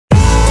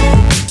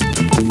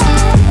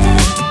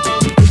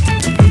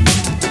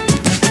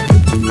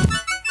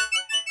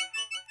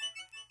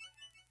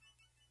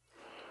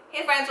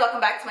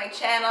back to my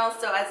channel.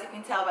 So as you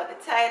can tell by the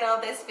title,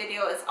 this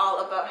video is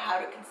all about how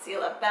to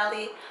conceal a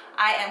belly.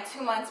 I am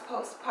 2 months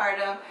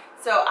postpartum,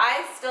 so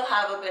I still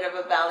have a bit of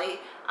a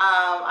belly.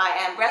 I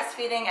am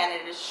breastfeeding and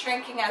it is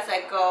shrinking as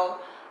I go,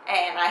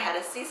 and I had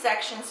a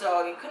C-section,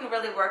 so you couldn't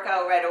really work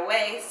out right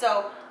away.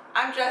 So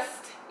I'm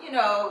just, you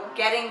know,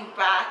 getting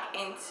back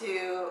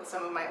into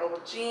some of my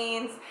old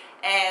jeans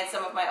and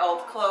some of my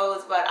old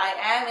clothes, but I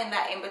am in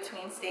that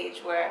in-between stage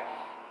where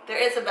there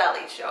is a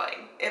belly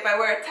showing. If I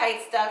wear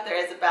tight stuff, there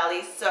is a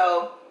belly.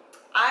 So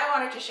I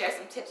wanted to share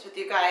some tips with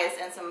you guys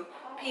and some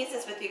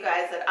pieces with you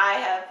guys that I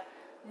have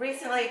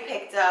recently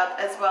picked up,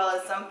 as well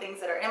as some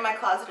things that are in my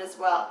closet as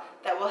well,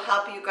 that will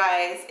help you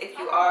guys if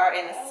you are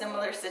in a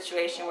similar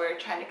situation where you're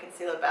trying to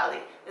conceal a belly.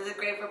 This is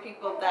great for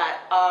people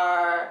that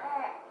are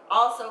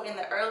also in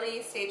the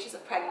early stages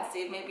of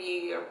pregnancy. Maybe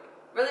you're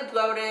really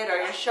bloated or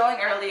you're showing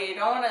early, you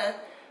don't want to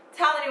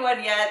tell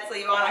anyone yet, so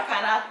you want to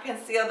kind of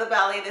conceal the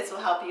belly. This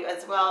will help you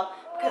as well,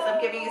 because I'm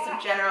giving you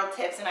some general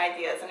tips and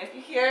ideas. And if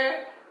you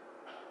hear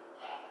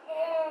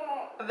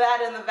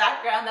that in the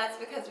background, that's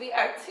because we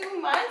are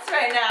 2 months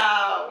right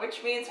now,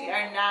 which means we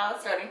are now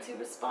starting to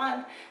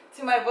respond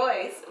to my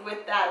voice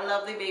with that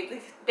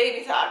lovely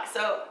baby talk.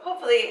 So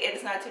hopefully it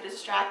is not too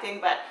distracting,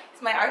 but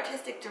he's my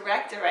artistic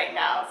director right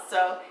now,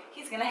 so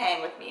he's gonna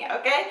hang with me,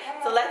 okay?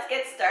 So let's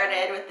get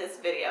started with this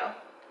video.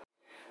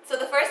 So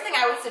the first thing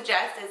I would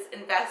suggest is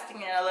investing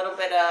in a little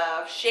bit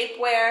of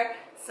shapewear,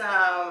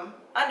 some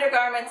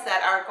undergarments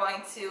that are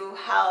going to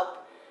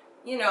help,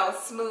 you know,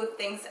 smooth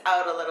things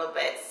out a little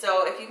bit.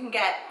 So if you can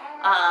get,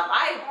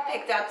 I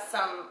picked up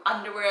some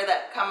underwear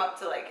that come up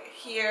to like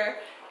here,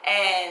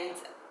 and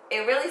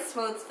it really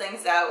smooths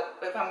things out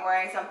if I'm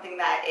wearing something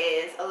that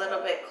is a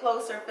little bit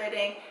closer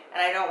fitting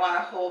and I don't want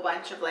a whole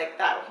bunch of like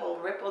that whole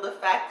rippled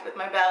effect with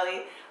my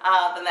belly,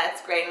 then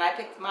that's great. And I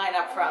picked mine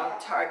up from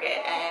Target,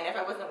 and if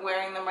I wasn't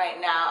wearing them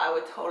right now, I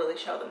would totally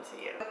show them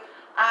to you.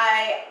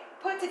 I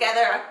put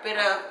together a bit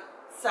of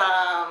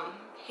some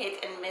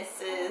hit and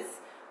misses.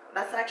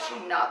 That's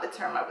actually not the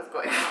term I was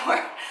going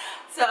for.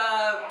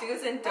 Some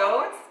do's and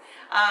don'ts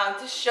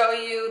to show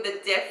you the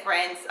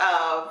difference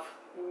of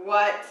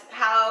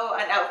how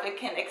an outfit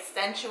can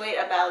accentuate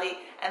a belly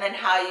and then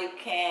how you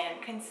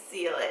can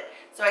conceal it.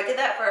 So I did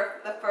that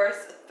for the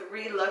first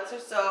 3 looks or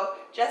so,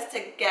 just to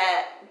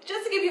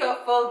give you a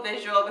full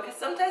visual, because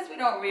sometimes we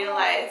don't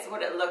realize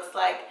what it looks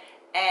like.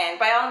 And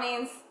by all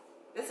means,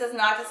 this is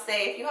not to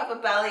say if you have a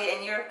belly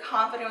and you're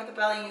confident with the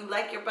belly and you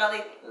like your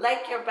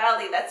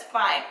belly, that's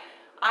fine.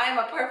 I am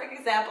a perfect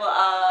example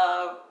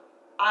of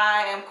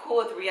I am cool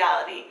with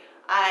reality.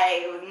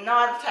 I was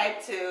not the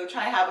type to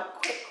try and have a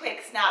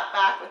quick snap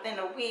back within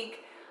a week.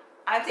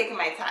 I'm taking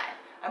my time.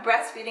 I'm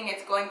breastfeeding,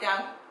 it's going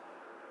down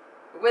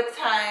with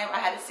time. I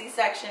had a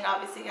C-section,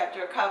 obviously you have to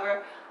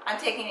recover. I'm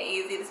taking it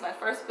easy. This is my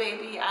first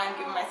baby. I'm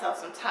giving myself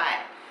some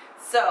time.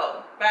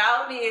 So by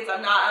all means,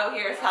 I'm not out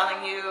here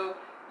telling you,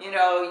 you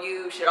know,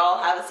 you should all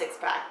have a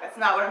 6-pack. That's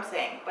not what I'm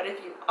saying. But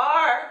if you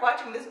are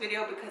watching this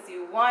video because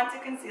you want to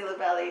conceal a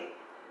belly,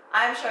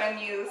 I'm showing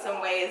you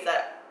some ways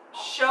that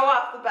show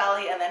off the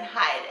belly and then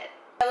hide it.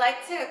 I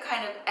like to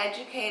kind of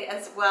educate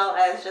as well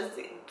as just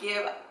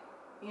give,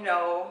 you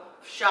know,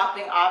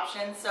 shopping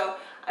options. So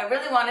I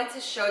really wanted to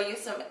show you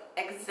some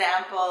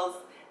examples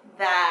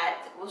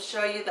that will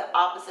show you the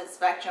opposite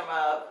spectrum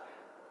of,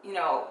 you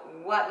know,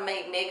 what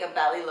may make a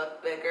belly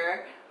look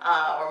bigger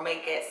or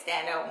make it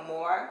stand out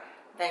more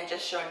than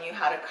just showing you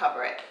how to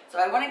cover it. So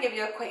I want to give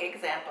you a quick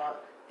example.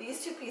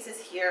 These 2 pieces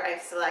here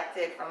I've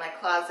selected from my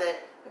closet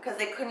because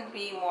they couldn't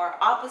be more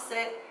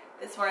opposite.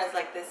 This one is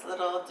like this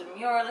little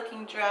demure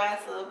looking dress,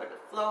 a little bit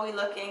flowy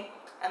looking,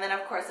 and then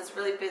of course this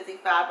really busy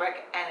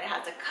fabric, and it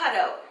has a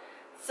cutout.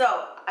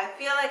 So I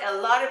feel like a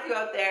lot of you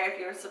out there, if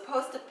you're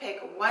supposed to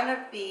pick one of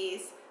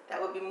these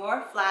that would be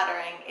more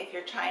flattering if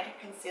you're trying to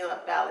conceal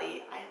a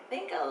belly, I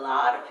think a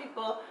lot of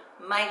people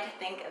might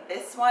think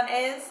this one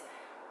is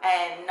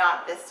and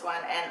not this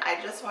one. And I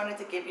just wanted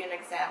to give you an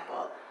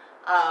example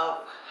of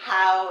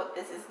how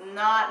this is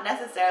not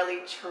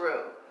necessarily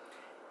true.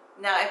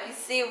 Now, if you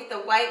see with the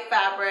white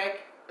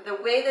fabric, the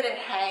way that it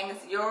hangs,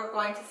 you're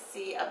going to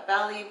see a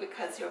belly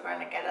because you're going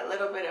to get a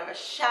little bit of a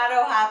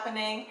shadow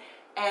happening.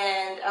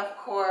 And of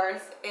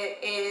course,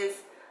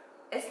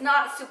 it's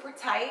not super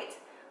tight,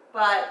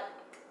 but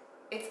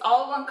it's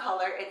all one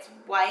color. It's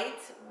white.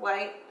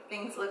 White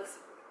things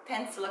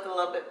tends to look a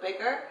little bit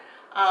bigger.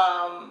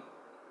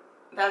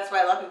 That's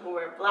why a lot of people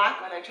wear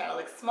black when they're trying to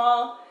look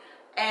small.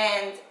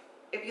 And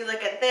if you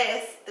look at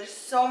this, there's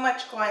so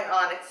much going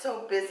on. It's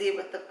so busy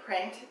with the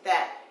print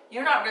that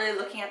you're not really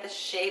looking at the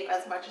shape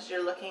as much as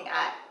you're looking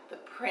at the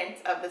print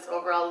of this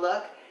overall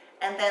look.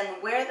 And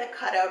then where the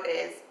cutout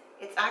is,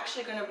 it's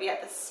actually going to be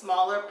at the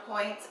smaller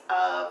point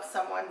of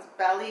someone's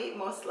belly,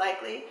 most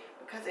likely,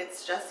 because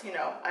it's just, you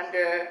know,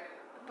 under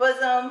the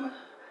bosom.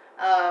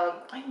 I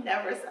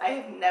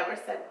have never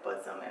said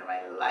bosom in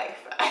my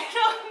life. I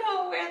don't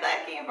know where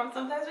that came from.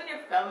 Sometimes when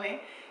you're filming,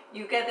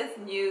 you get this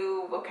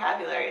new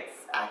vocabulary.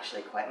 It's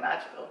actually quite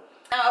magical.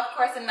 Now, of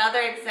course, another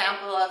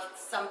example of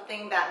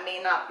something that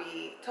may not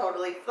be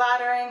totally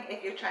flattering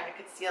if you're trying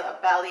to conceal a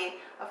belly.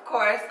 Of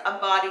course, a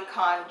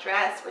bodycon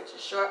dress, which is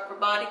short for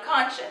body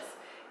conscious.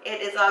 It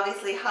is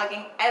obviously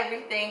hugging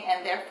everything,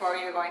 and therefore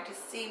you're going to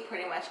see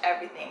pretty much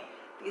everything.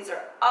 These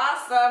are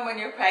awesome when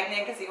you're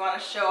pregnant because you want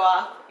to show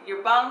off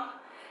your bump,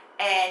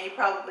 and you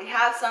probably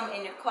have some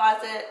in your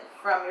closet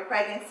from your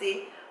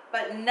pregnancy.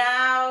 But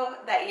now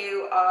that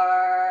you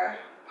are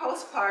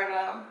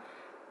postpartum,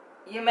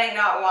 you may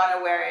not want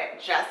to wear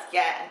it just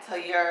yet until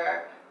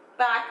you're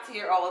back to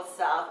your old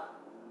self.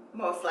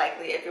 Most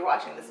likely, if you're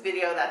watching this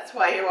video, that's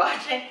why you're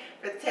watching,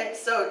 for the tips.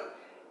 So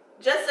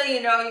just so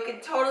you know, you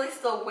can totally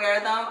still wear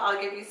them.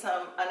 I'll give you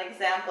an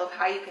example of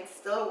how you can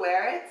still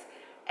wear it,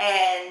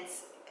 and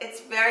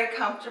it's very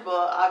comfortable.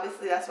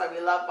 Obviously, that's why we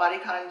love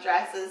bodycon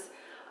dresses.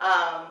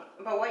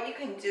 But what you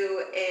can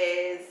do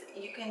is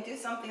you can do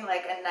something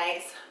like a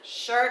nice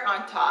shirt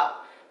on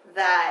top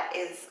that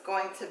is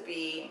going to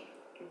be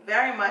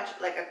very much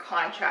like a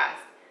contrast.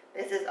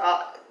 This is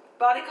all,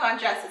 bodycon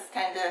dresses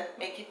tend to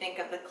make you think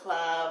of the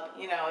club,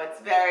 you know,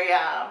 it's very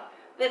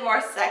bit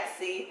more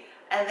sexy.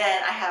 And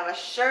then I have a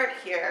shirt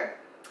here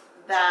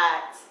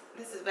that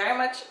this is very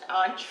much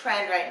on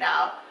trend right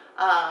now.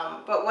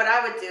 But what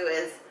I would do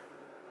is,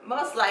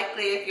 most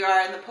likely if you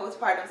are in the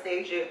postpartum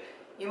stage,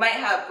 you might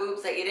have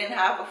boobs that you didn't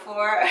have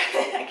before.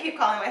 I keep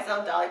calling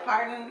myself Dolly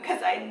Parton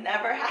because I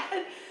never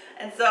had.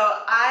 And so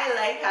I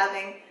like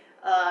having,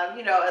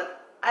 you know,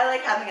 I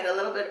like having it a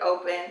little bit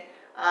open.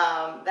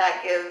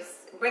 That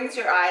brings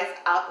your eyes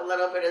up a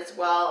little bit as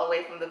well,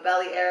 away from the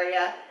belly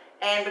area.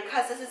 And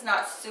because this is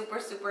not super,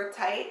 super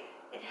tight,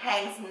 it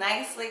hangs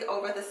nicely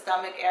over the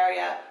stomach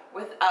area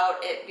without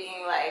it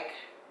being like,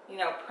 you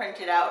know,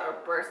 printed out or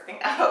bursting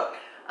out.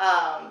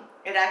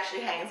 It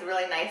actually hangs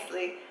really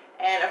nicely.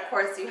 And of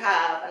course you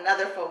have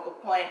another focal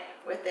point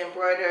with the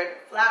embroidered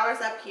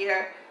flowers up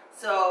here.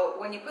 So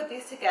when you put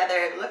these together,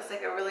 it looks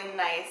like a really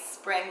nice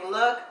spring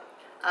look.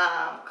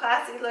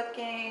 Classy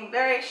looking,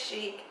 very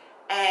chic,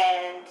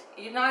 and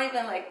you're not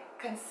even like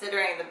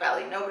considering the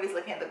belly. Nobody's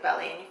looking at the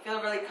belly, and you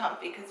feel really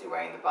comfy because you're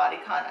wearing the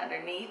bodycon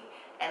underneath,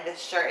 and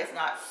this shirt is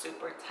not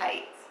super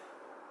tight.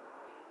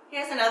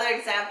 Here's another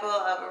example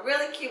of a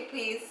really cute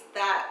piece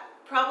that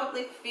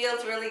probably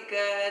feels really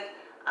good,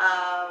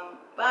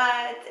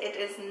 but it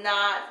is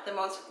not the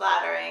most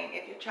flattering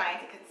if you're trying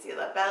to conceal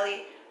a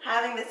belly.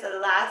 Having this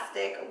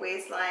elastic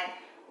waistline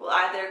will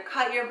either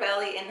cut your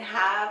belly in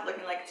half,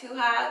 looking like two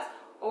halves,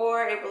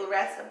 or it will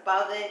rest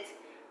above it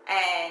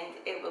and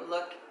it will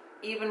look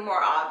even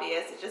more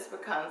obvious. It just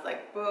becomes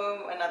like,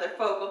 boom, another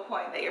focal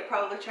point that you're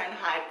probably trying to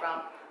hide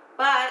from.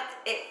 But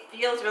it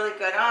feels really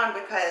good on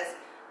because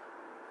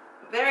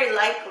very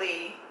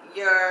likely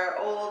your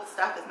old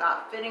stuff is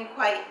not fitting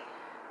quite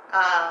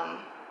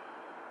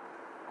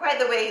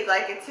the way you'd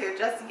like it to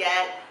just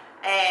yet,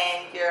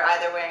 and you're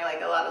either wearing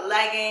like a lot of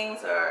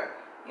leggings or,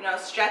 you know,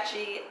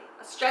 stretchy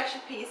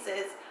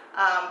pieces.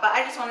 But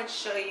I just wanted to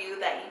show you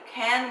that you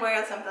can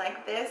wear something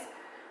like this.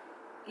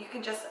 You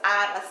can just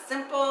add a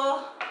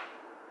simple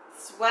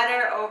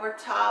sweater over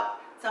top,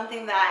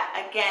 something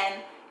that again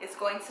is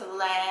going to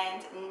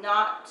land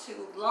not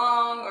too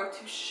long or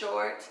too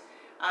short,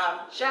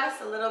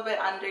 just a little bit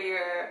under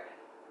your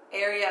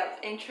area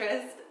of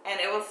interest, and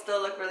it will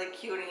still look really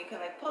cute. And you can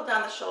like pull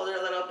down the shoulder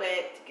a little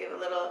bit to give a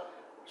little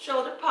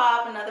shoulder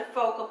pop, another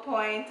focal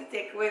point to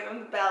take away from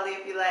the belly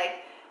if you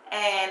like.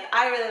 And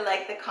I really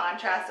like the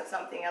contrast of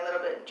something a little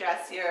bit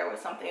dressier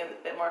with something a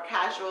bit more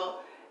casual,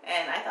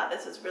 and I thought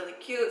this was really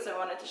cute, so I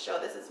wanted to show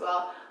this as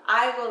well.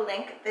 I will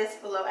link this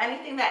below.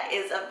 Anything that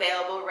is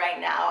available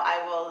right now,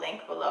 I will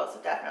link below,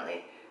 so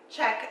definitely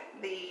check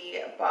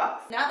the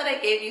box. Now that I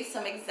gave you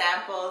some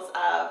examples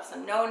of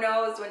some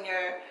no-nos when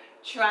you're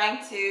trying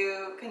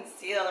to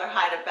conceal or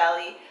hide a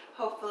belly,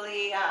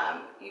 hopefully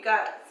you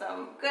got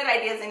some good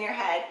ideas in your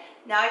head.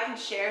 Now I can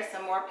share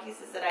some more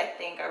pieces that I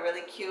think are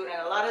really cute,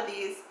 and a lot of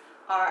these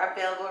are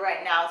available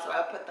right now, so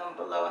I'll put them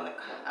below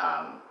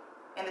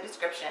in the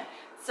description.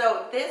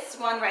 So this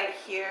one right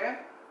here,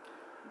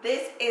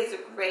 this is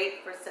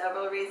great for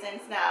several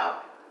reasons.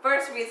 Now,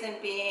 first reason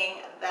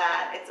being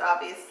that it's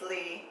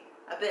obviously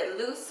a bit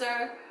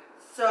looser,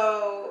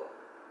 so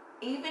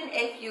even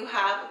if you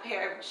have a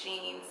pair of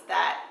jeans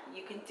that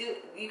you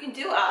can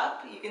do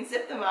up, you can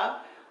zip them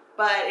up,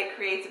 but it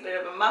creates a bit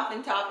of a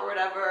muffin top or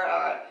whatever,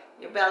 or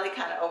your belly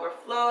kind of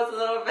overflows a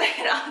little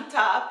bit on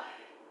top,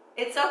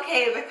 it's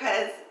okay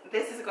because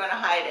this is going to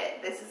hide it.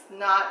 This is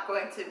not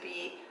going to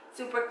be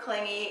super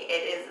clingy.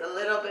 It is a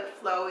little bit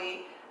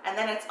flowy, and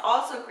then it's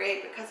also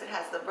great because it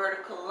has the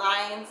vertical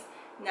lines.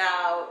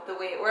 Now the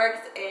way it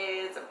works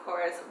is, of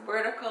course,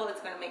 vertical. It's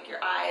going to make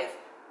your eyes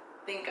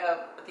think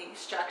of the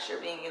structure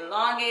being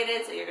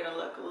elongated, so you're going to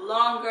look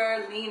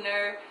longer,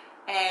 leaner.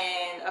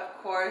 And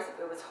of course, if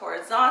it was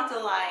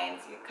horizontal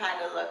lines, you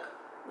kind of look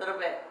a little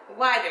bit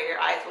wider. Your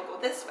eyes will go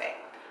this way.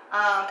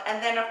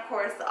 And then of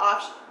course the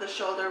off the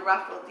shoulder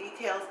ruffle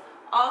details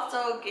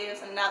also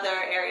gives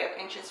another area of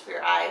interest for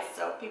your eyes,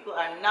 so people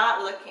are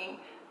not looking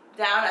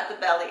down at the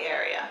belly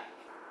area.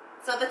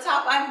 So the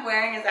top I'm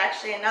wearing is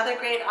actually another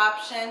great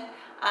option,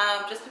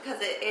 just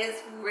because it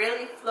is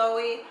really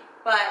flowy,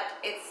 but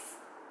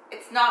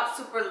it's not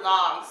super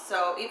long.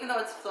 So even though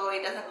it's flowy,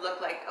 it doesn't look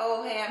like,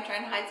 oh hey, I'm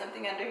trying to hide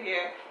something under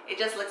here. It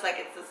just looks like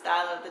it's the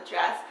style of the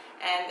dress,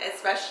 and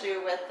especially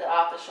with the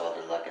off the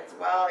shoulder look as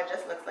well, it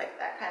just looks like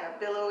that kind of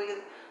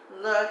billowy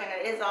look, and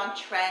it is on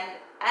trend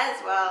as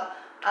well.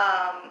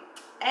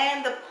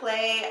 And the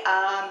play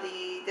on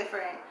the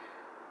different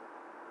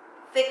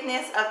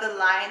thickness of the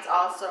lines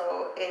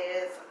also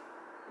is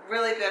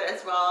really good,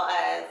 as well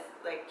as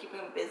like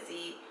keeping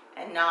busy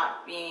and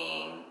not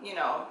being, you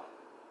know,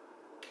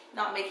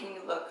 not making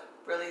you look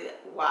really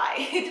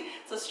wide.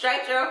 So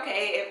stripes are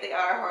okay if they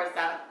are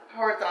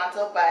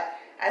horizontal, but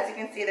as you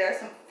can see, there are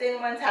some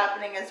thin ones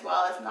happening as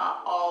well. It's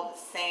not all the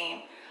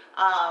same.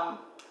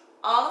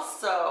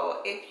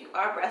 Also, if you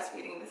are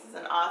breastfeeding, this is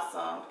an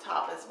awesome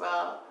top as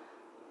well.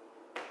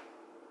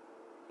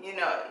 You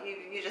know,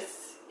 you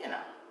just, you know,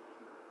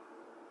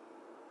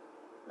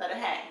 let it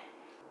hang.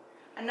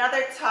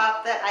 Another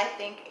top that I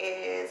think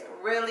is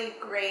really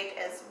great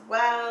as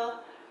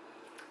well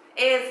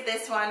is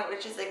this one,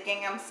 which is a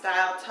gingham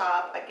style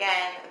top.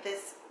 Again,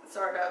 this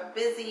sort of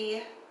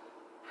busy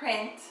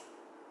print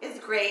is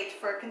great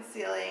for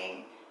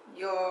concealing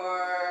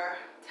your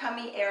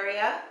tummy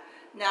area.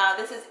 Now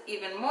this is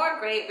even more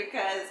great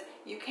because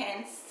you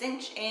can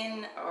cinch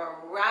in or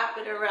wrap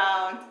it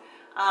around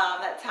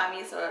that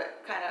tummy, so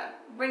it kind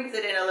of brings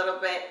it in a little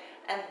bit,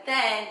 and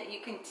then you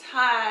can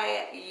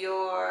tie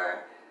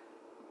your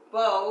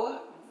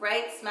bow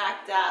right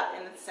smack dab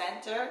in the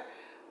center,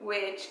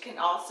 which can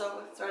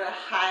also sort of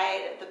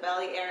hide the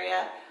belly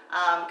area,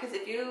 because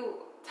if you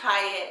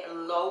tie it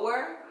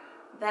lower,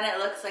 then it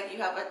looks like you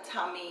have a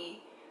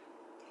tummy,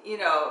 you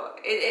know,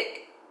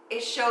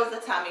 it shows the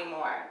tummy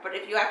more. But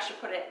if you actually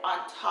put it on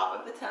top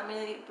of the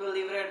tummy,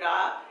 believe it or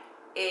not,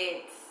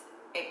 it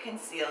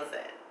conceals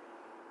it.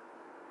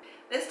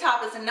 This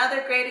top is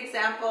another great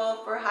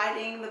example for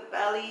hiding the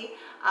belly.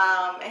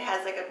 It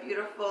has like a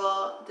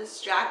beautiful,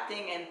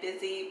 distracting and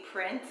busy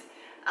print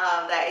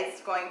that is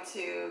going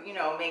to, you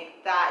know,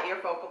 make that your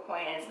focal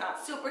point, and it's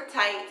not super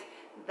tight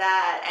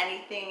that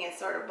anything is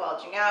sort of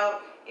bulging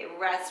out. It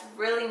rests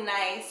really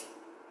nice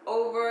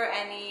over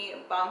any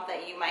bump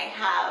that you might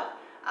have,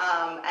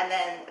 and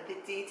then the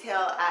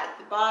detail at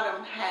the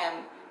bottom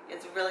hem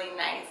is really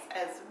nice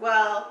as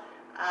well.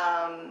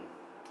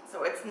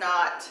 So it's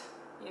not,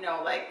 you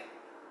know, like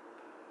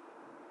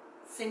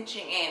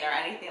cinching in or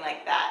anything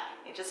like that.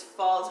 It just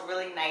falls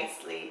really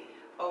nicely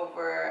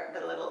over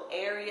the little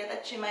area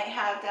that you might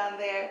have down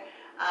there.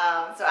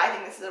 So I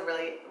think this is a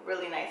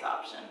really nice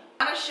option.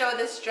 I want to show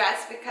this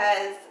dress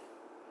because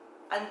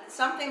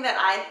something that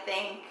I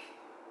think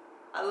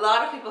a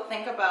lot of people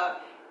think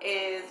about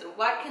is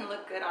what can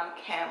look good on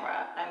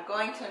camera. I'm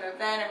going to an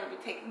event, I'm going to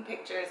be taking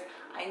pictures.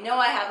 I know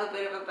I have a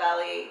bit of a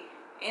belly.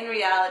 In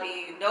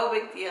reality, no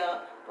big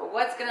deal, but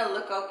what's going to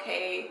look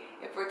okay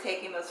if we're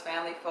taking those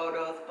family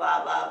photos,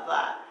 blah, blah,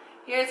 blah.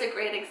 Here's a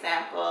great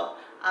example.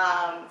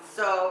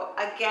 So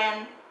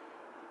again,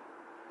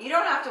 you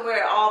don't have to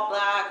wear all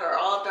black or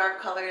all dark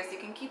colors. You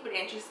can keep it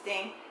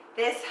interesting.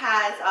 This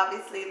has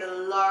obviously the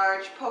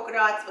large polka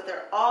dots, but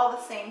they're all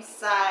the same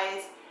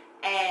size,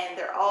 and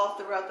they're all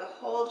throughout the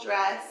whole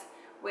dress,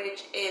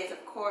 which is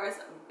of course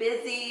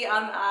busy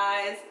on the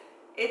eyes.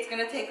 It's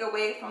going to take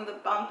away from the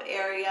bump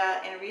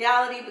area. In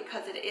reality,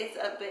 because it is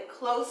a bit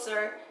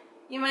closer,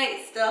 you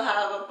might still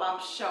have a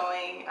bump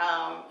showing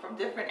from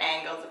different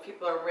angles if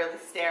people are really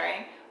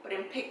staring. But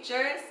in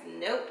pictures,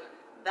 nope.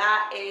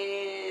 That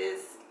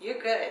is, you're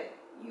good.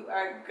 You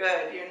are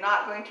good. You're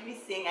not going to be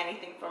seeing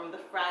anything from the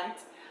front.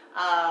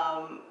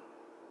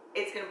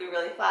 It's going to be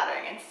really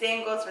flattering. And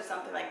same goes for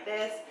something like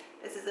this.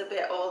 This is a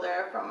bit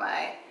older from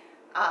my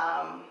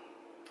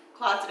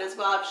closet as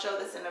well. I've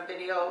showed this in a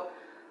video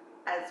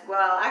as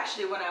well.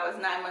 Actually, when I was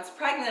 9 months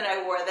pregnant,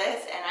 I wore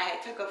this and I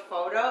took a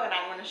photo, and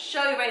I'm going to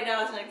show you right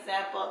now as an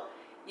example.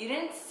 You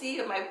didn't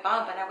see my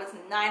bump, and I was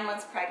 9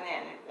 months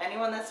pregnant. If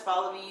anyone that's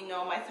followed me, you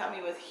know my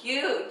tummy was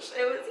huge.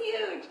 It was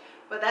huge.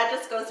 But that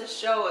just goes to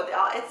show,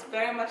 it's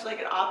very much like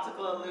an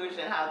optical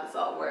illusion how this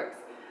all works.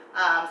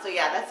 So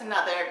yeah, that's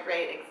another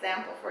great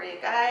example for you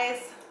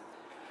guys.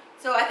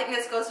 So I think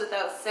this goes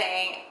without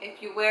saying,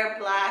 if you wear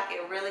black,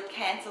 it really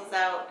cancels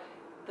out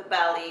the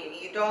belly.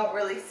 You don't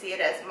really see it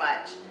as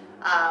much.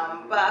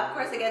 But of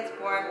course it gets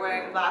boring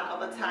wearing black all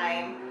the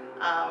time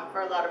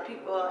for a lot of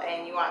people,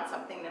 and you want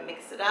something to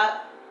mix it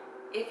up.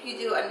 If you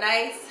do a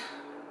nice,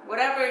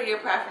 whatever your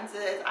preference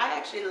is, I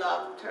actually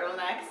love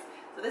turtlenecks.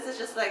 So this is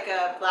just like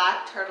a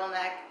black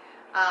turtleneck.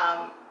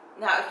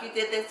 Now if you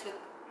did this with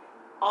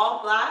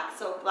all black,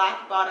 so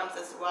black bottoms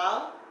as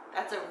well,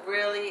 that's a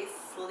really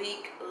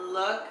sleek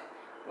look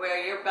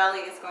where your belly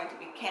is going to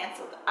be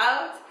canceled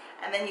out,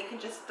 and then you can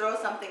just throw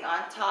something on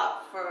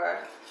top for,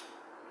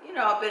 you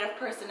know, a bit of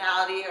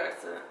personality or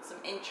some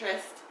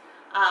interest,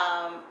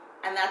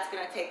 and that's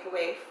going to take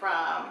away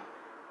from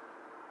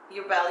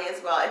your belly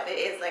as well. If it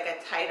is like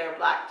a tighter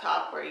black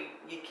top where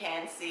you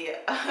can see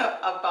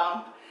a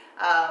bump,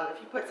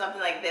 if you put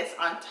something like this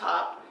on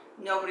top,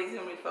 nobody's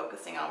gonna be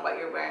focusing on what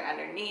you're wearing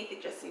underneath.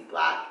 You just see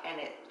black and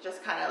it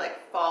just kind of like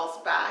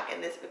falls back,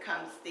 and this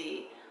becomes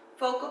the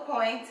focal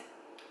point.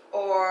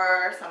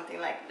 Or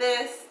something like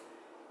this,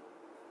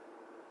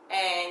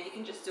 and you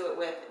can just do it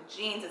with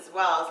jeans as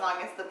well, as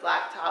long as the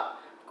black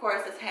top, of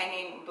course, is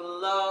hanging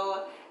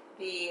below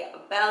the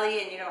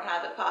belly and you don't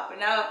have it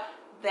popping out,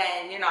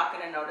 then you're not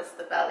going to notice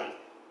the belly.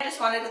 I just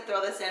wanted to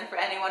throw this in for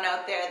anyone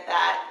out there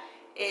that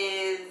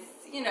is,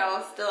 you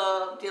know,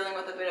 still dealing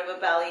with a bit of a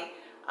belly,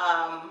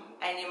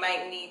 and you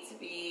might need to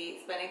be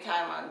spending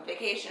time on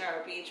vacation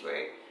or a beach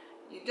where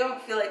you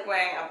don't feel like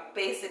wearing a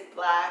basic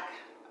black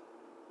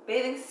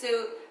bathing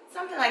suit.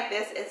 Something like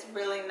this is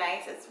really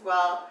nice as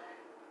well.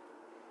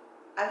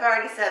 I've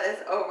already said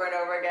this over and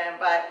over again,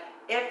 but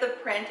if the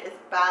print is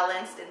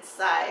balanced in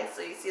size,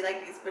 so you see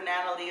like these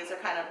banana leaves are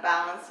kind of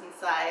balanced in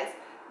size,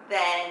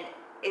 then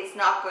it's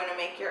not going to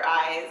make your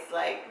eyes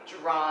like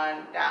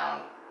drawn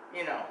down,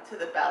 you know, to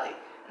the belly.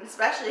 And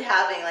especially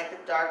having like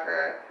the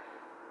darker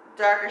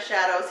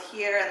shadows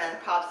here and then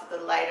pops of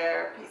the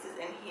lighter pieces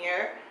in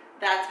here,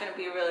 that's going to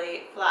be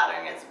really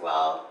flattering as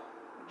well,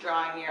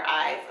 drawing your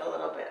eyes a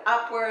little bit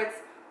upwards.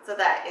 So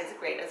that is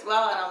great as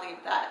well, and I'll leave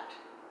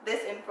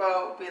this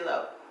info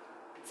below.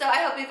 So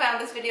I hope you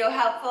found this video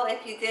helpful.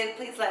 If you did,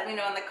 please let me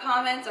know in the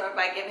comments or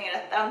by giving it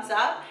a thumbs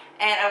up,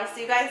 and I will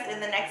see you guys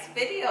in the next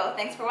video.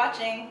 Thanks for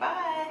watching.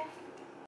 Bye.